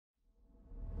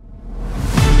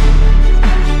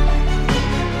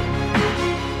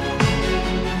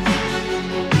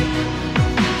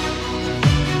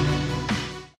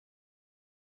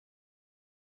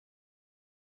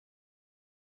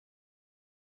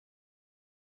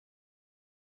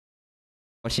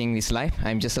Watching this live.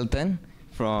 I'm Jesselton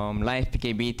from Live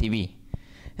PKB TV.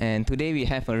 And today we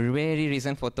have a very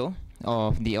recent photo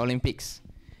of the Olympics.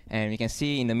 And we can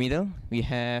see in the middle, we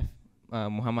have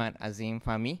Muhammad Azim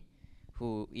Fahmi,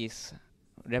 who is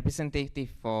representative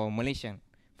for Malaysia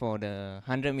for the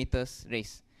 100 meters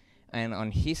race. And on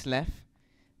his left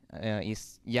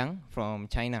is Yang from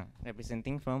China,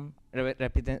 representing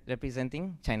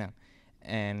China.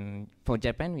 And for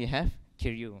Japan, we have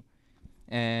Kiryu.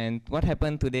 And what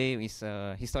happened today is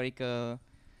a historical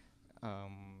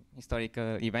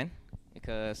event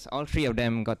because all three of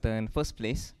them got in first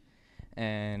place,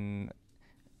 and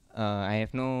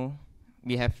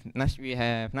we have not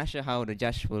sure how the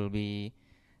judge will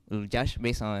judge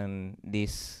based on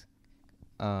this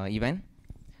event.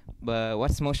 But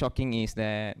what's more shocking is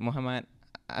that Muhammad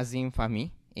Azim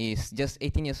Fahmi is just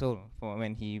 18 years old for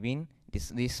when he win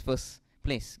this first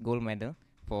place gold medal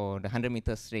for the 100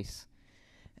 meters race.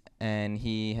 And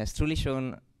he has truly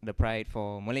shown the pride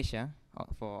for Malaysia,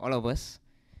 for all of us,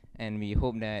 and we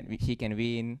hope that he can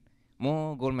win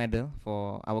more gold medal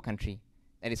for our country.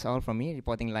 That is all from me,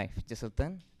 reporting live.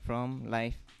 Jesselton from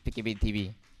Live PKB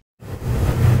TV.